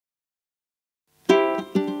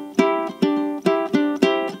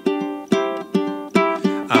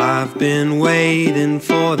I've been waiting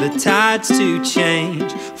for the tides to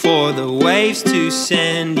change, for the waves to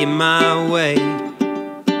send you my way.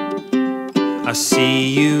 I see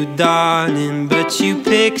you, darling, but you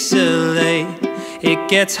pixilate. It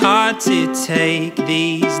gets hard to take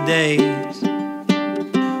these days,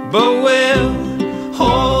 but we'll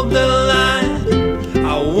hold the line.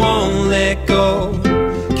 I won't let go,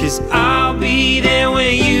 'cause I'll be there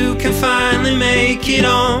when you can finally make it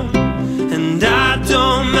on. And I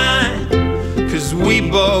don't mind, 'cause we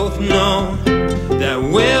both know that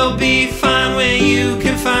we'll be fine when you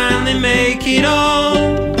can finally make it on.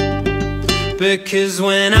 Because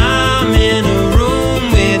when I'm in a room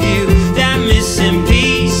with you, that missing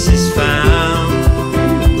piece is found.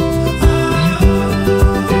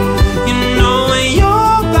 You know when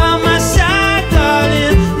you're by my side,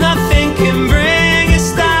 darling, nothing can bring us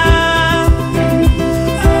down.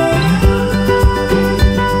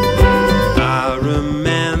 I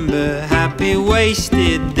remember happy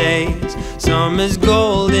wasted days, summer's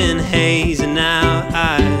golden haze in our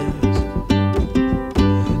eyes,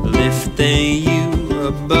 lifting you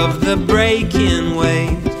above the breaking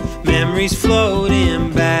waves, memories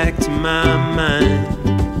floating back to my mind.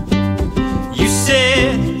 You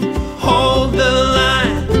said, hold the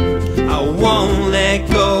line, I won't let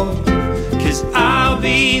go, 'cause I'll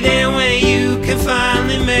be there when you can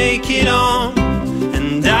finally make it on.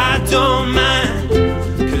 And I don't mind,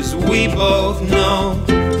 'cause we both know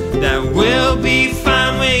that we'll be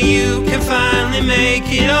fine when you can finally make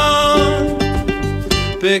it on.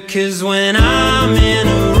 Because when I'm in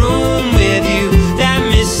a room with you, that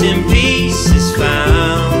missing piece is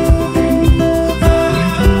found.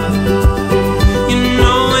 You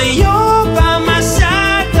know when you're by my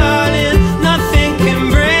side, darling, nothing can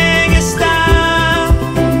bring us down.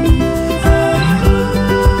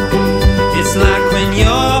 It's like when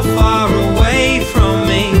you're far away from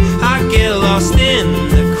me, I get lost in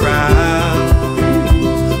the crowd.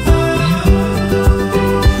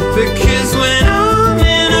 Because when I'm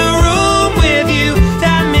in a room with you,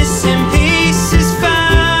 that missing piece is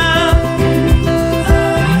found.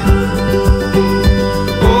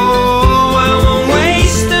 Oh, I won't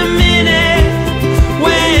waste a minute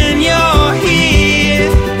when you're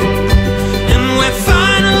here, and we're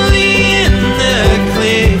finally in the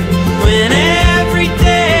clear. When every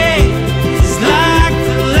day is like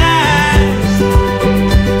the last,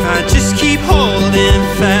 I just keep holding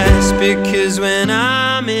fast. Because when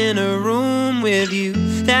I'm in a room with you,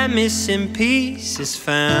 that missing piece is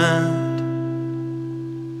found.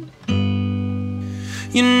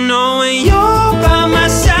 You know when you're by my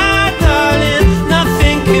side,